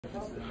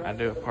I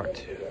do a part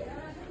 2.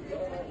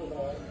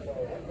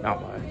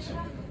 Not much.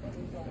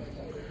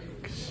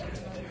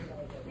 Shit.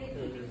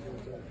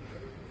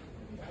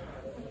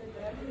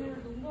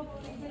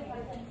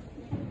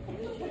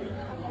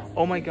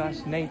 Oh my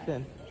gosh,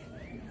 Nathan.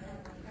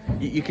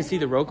 You can see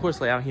the road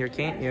course layout here,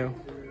 can't you?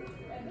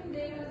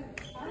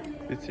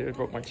 It's here, I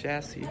broke my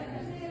chassis.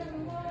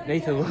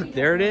 Nathan, look,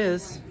 there it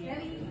is.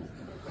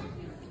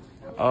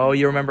 Oh,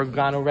 you remember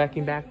Gano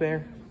wrecking back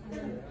there?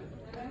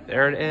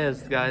 There it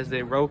is, guys,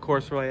 the road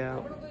course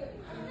layout.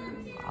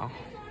 Wow.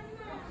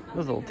 It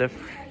was a little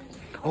different.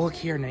 Oh, look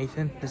here,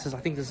 Nathan. I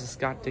think this is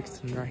Scott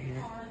Dixon right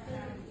here.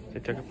 They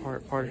took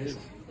apart part of his.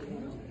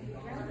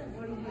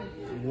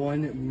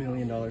 $1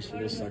 million for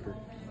this sucker.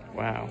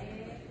 Wow.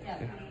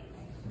 Yeah.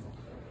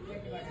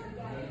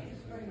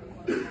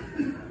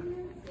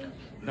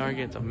 Now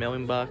gets $1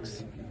 million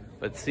bucks.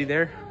 But see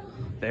there's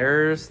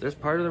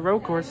part of the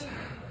road course.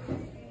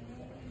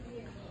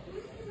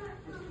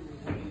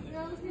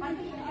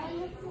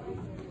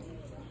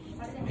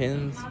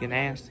 Pins, get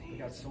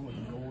nasty.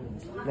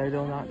 They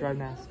do not drive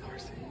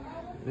NASCAR.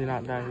 They're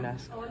not driving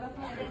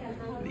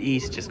NASCAR.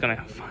 He's just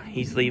gonna.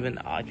 He's leaving.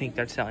 I think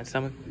they're selling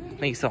some. I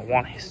think he's selling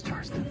one of his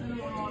cars.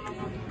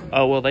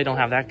 Oh well, they don't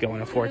have that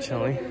going,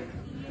 unfortunately.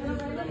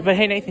 But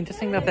hey, Nathan, just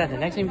think about that. The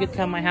next time you get to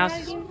come to my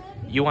house,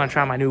 you want to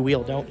try my new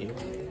wheel, don't you?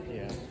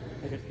 Yeah.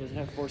 Does it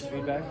have force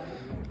feedback?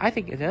 I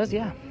think it does.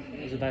 Yeah.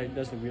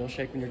 Does the wheel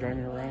shake when you're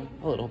driving around?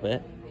 A little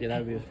bit. Yeah, that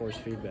would be the force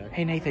feedback.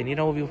 Hey Nathan, you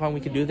know what would be fun? We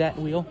could do that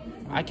wheel.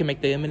 I can make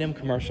the M&M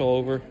commercial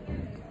over.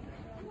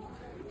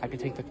 I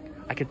could take the.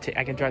 I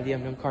can drive the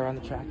M&M car on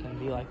the track and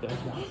be like those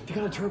ones. They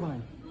got a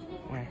turbine.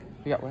 Where?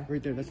 You got where?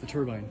 Right there. That's the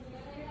turbine.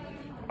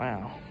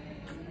 Wow.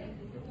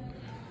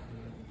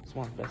 It's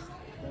one of the best.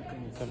 That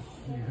thing is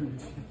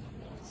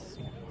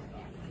huge.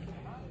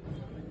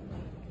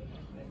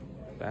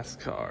 Best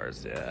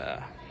cars,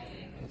 yeah.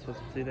 That's what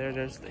you see there.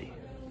 There's the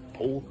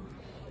pole.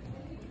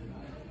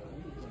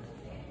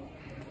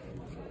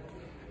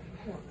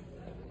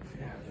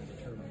 Yeah.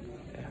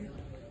 Yeah.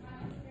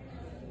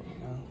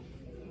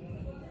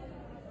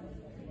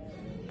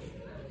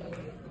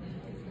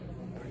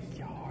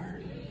 Pretty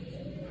hard.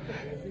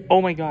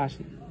 Oh my gosh.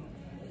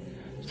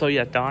 So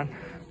yeah, Don.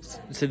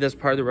 See this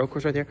part of the road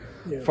course right there?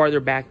 Yeah. Farther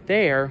back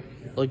there,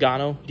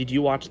 Logano. Did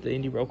you watch the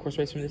Indy road course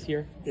race from this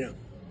year? Yeah. Did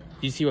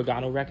you see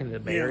Logano wrecking the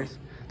Bears? Yeah.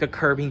 The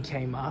curbing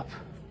came up.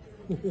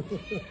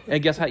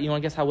 And guess how? You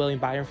want to guess how William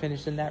Byron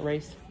finished in that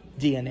race?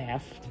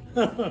 DNF'd.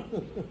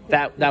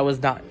 that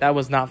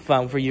was not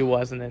fun for you,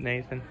 wasn't it,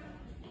 Nathan?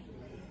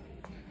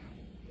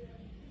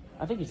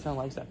 I think he still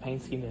likes that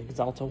paint scheme, the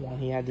Exalta one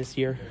he had this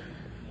year.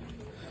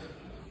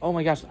 Oh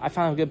my gosh, I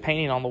found a good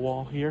painting on the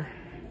wall here.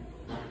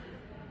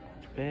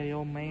 Betty,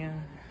 old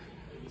man.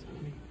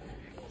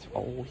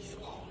 Oh, he's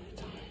all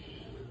the time.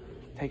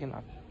 Taking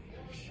a.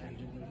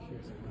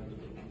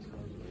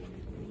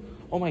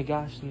 Oh my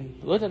gosh,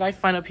 what did I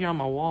find up here on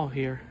my wall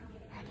here?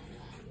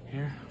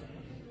 Here.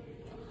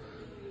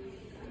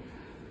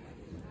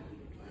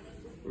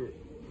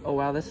 Oh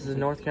wow, this is in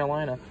North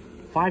Carolina.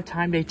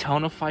 5-time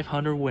Daytona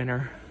 500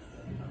 winner.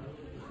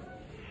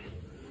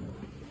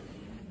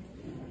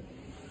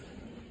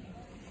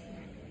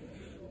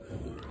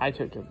 I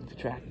took it to the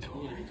track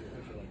tour.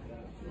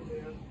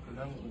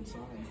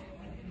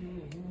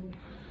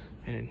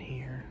 And in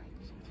here,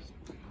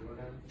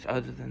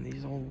 other than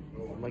these old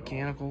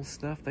mechanical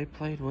stuff they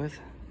played with.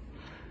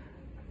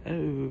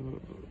 Oh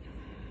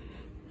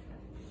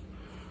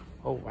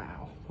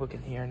wow, look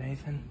in here,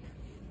 Nathan.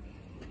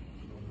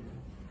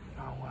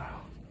 Oh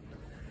wow,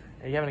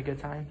 are you having a good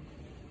time?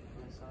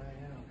 Yes, I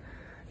am.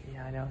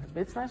 Yeah, I know.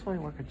 It's nice when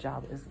you work a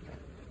job, isn't it?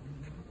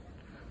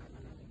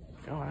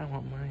 Oh, I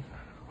want money.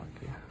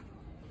 Okay.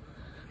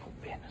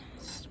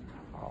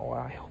 Oh,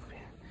 I hope it.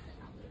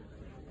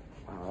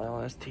 Oh,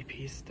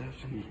 LSTP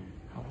stuff.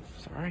 Oh,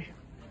 sorry.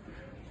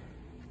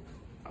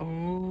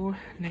 Oh,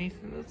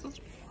 Nathan, this is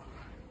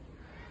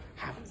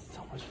having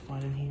so much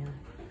fun in here.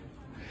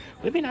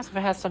 Would it be nice if I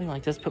had something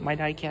like this, put my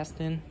die cast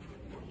in?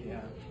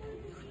 Yeah.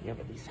 Yeah,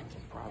 but these things are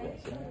probably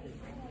it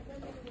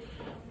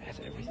has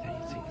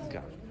everything. See, it's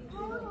got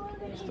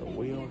just the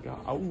wheel, got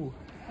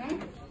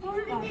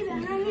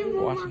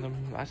watching them.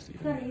 I see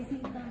them.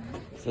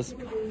 It's just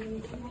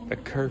a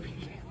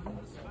curbing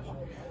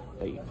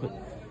that you put.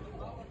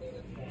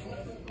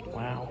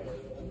 Wow.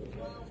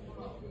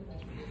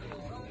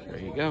 There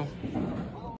you go.